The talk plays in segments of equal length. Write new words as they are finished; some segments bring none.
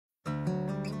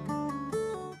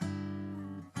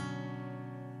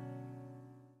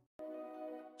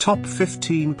Top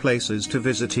 15 places to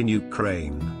visit in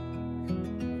Ukraine.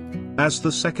 As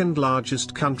the second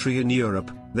largest country in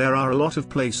Europe, there are a lot of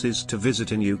places to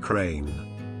visit in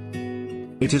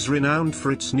Ukraine. It is renowned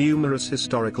for its numerous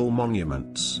historical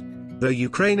monuments. The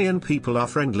Ukrainian people are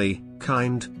friendly,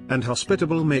 kind, and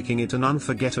hospitable, making it an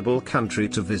unforgettable country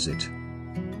to visit.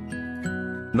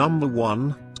 Number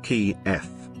 1, Kiev.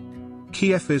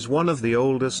 Kiev is one of the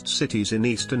oldest cities in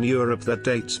Eastern Europe that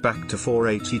dates back to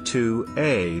 482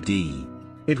 AD.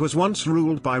 It was once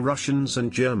ruled by Russians and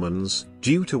Germans,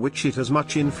 due to which it has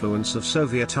much influence of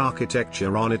Soviet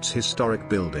architecture on its historic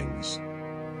buildings.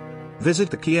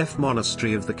 Visit the Kiev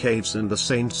Monastery of the Caves and the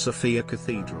St. Sophia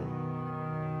Cathedral.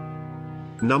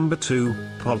 Number 2,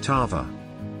 Poltava.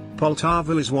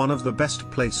 Poltava is one of the best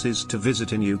places to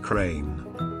visit in Ukraine.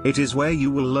 It is where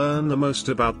you will learn the most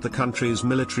about the country's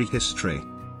military history.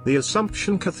 The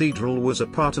Assumption Cathedral was a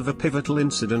part of a pivotal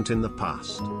incident in the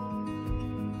past.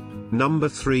 Number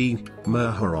 3,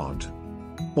 Mirhorod.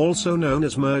 Also known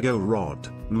as Mirgorod,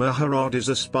 Mirhorod is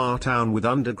a spa town with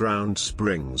underground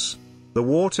springs. The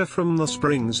water from the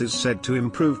springs is said to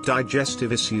improve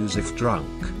digestive issues if drunk.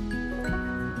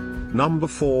 Number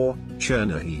 4,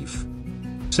 Chernihiv.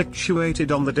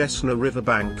 Situated on the Desna River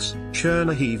banks,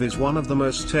 Chernihiv is one of the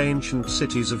most ancient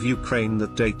cities of Ukraine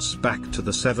that dates back to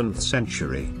the 7th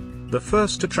century. The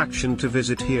first attraction to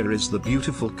visit here is the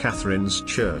beautiful Catherine's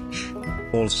Church.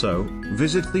 Also,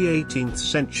 visit the 18th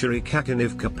century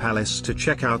Kakanivka Palace to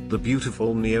check out the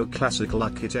beautiful neoclassical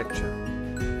architecture.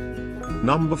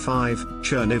 Number 5,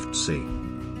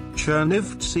 Chernivtsi.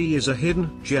 Chernivtsi is a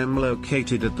hidden gem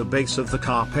located at the base of the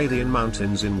Carpathian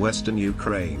Mountains in western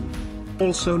Ukraine.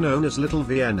 Also known as Little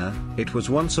Vienna, it was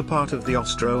once a part of the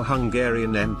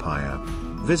Austro-Hungarian Empire.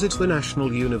 Visit the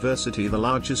National University, the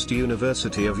largest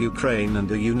university of Ukraine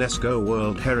and a UNESCO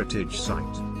World Heritage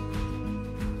Site.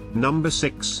 Number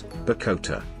 6,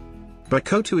 Bakota.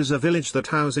 Bakota is a village that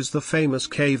houses the famous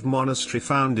cave monastery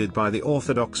founded by the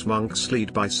Orthodox monks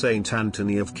led by Saint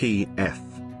Anthony of Kiev.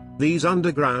 These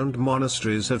underground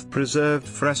monasteries have preserved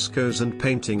frescoes and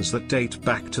paintings that date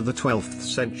back to the 12th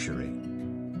century.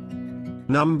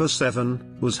 Number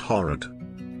 7,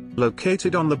 Uzhhorod.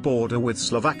 Located on the border with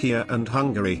Slovakia and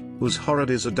Hungary, Uzhhorod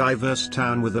is a diverse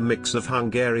town with a mix of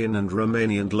Hungarian and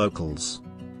Romanian locals.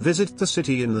 Visit the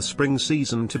city in the spring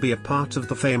season to be a part of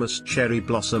the famous Cherry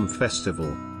Blossom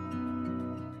Festival.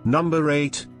 Number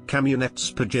 8,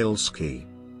 Kamyanets-Podilsky.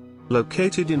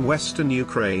 Located in western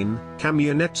Ukraine,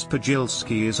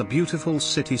 Kamyanets-Podilsky is a beautiful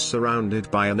city surrounded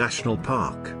by a national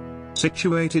park.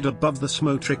 Situated above the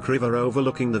Smotrik River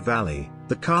overlooking the valley,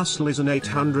 the castle is an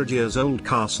 800-years-old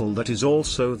castle that is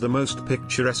also the most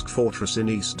picturesque fortress in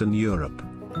Eastern Europe.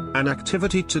 An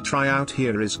activity to try out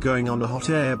here is going on a hot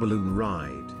air balloon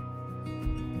ride.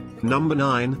 Number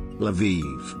 9,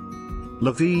 Lviv.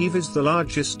 Lviv is the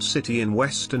largest city in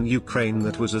western Ukraine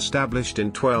that was established in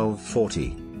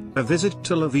 1240. A visit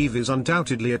to Lviv is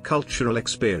undoubtedly a cultural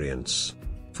experience.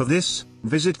 For this,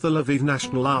 visit the Lviv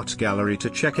National Art Gallery to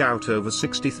check out over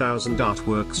 60,000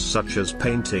 artworks such as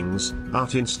paintings,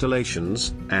 art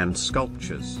installations, and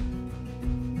sculptures.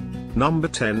 Number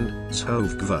 10,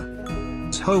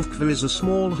 Zhovkva. Zhovkva is a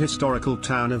small historical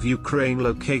town of Ukraine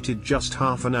located just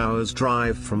half an hour's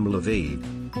drive from Lviv.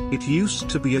 It used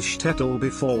to be a shtetl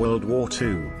before World War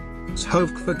II.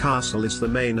 Zhovkva Castle is the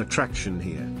main attraction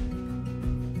here.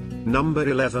 Number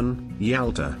 11,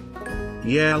 Yalta.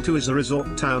 Yalta is a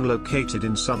resort town located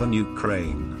in southern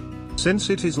Ukraine. Since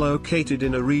it is located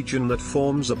in a region that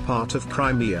forms a part of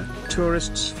Crimea,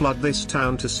 tourists flood this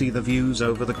town to see the views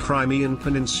over the Crimean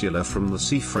Peninsula from the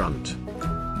seafront.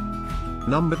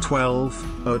 Number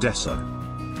 12, Odessa.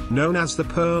 Known as the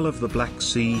Pearl of the Black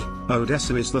Sea,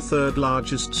 Odessa is the third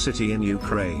largest city in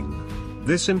Ukraine.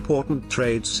 This important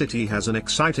trade city has an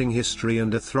exciting history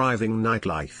and a thriving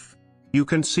nightlife. You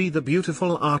can see the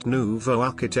beautiful Art Nouveau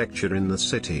architecture in the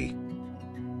city.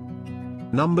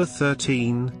 Number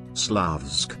 13,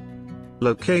 Slavsk.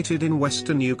 Located in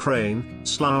western Ukraine,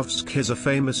 Slavsk is a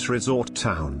famous resort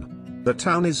town. The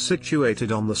town is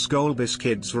situated on the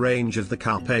Skolbyskids range of the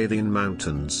Carpathian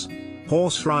Mountains.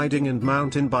 Horse riding and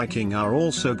mountain biking are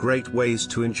also great ways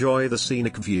to enjoy the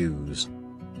scenic views.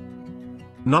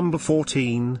 Number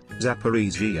 14,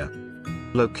 Zaporizhia.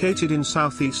 Located in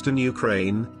southeastern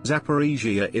Ukraine,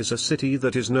 Zaporizhia is a city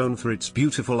that is known for its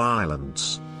beautiful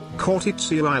islands.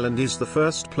 Khortytsia Island is the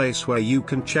first place where you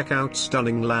can check out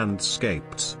stunning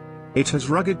landscapes. It has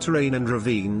rugged terrain and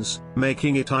ravines,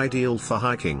 making it ideal for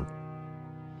hiking.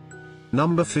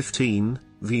 Number 15,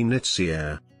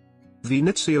 Vinnytsia.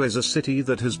 Vinnytsia is a city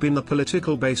that has been the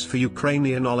political base for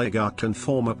Ukrainian oligarch and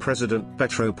former President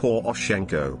Petro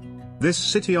Poroshenko. This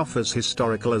city offers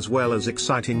historical as well as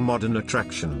exciting modern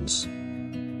attractions.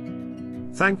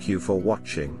 Thank you for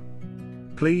watching.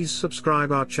 Please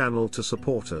subscribe our channel to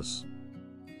support us.